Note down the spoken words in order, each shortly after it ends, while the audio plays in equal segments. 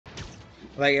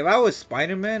Like if I was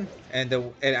Spider-Man and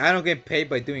I don't get paid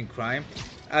by doing crime,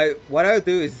 what I would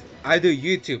do is I do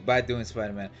YouTube by doing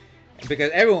Spider-Man,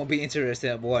 because everyone will be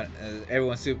interested in what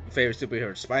everyone's favorite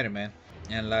superhero is Spider-Man,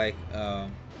 and like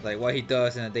what he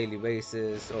does on a daily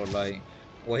basis, or like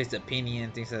what his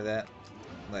opinion, things like that.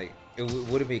 Like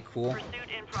would it be cool? Pursuit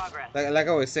in progress. Like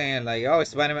I was saying, like I was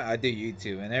Spider-Man, I do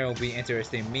YouTube, and everyone will be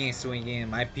interested in me swinging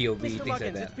my POV, Mr. things like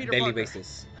Muggins, that, it's on a Peter daily Parker.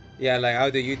 basis. Yeah, like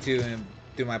I'll do YouTube and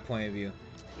do my point of view.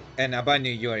 And about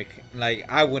New York, like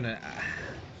I wouldn't.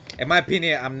 In my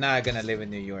opinion, I'm not gonna live in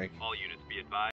New York. All units.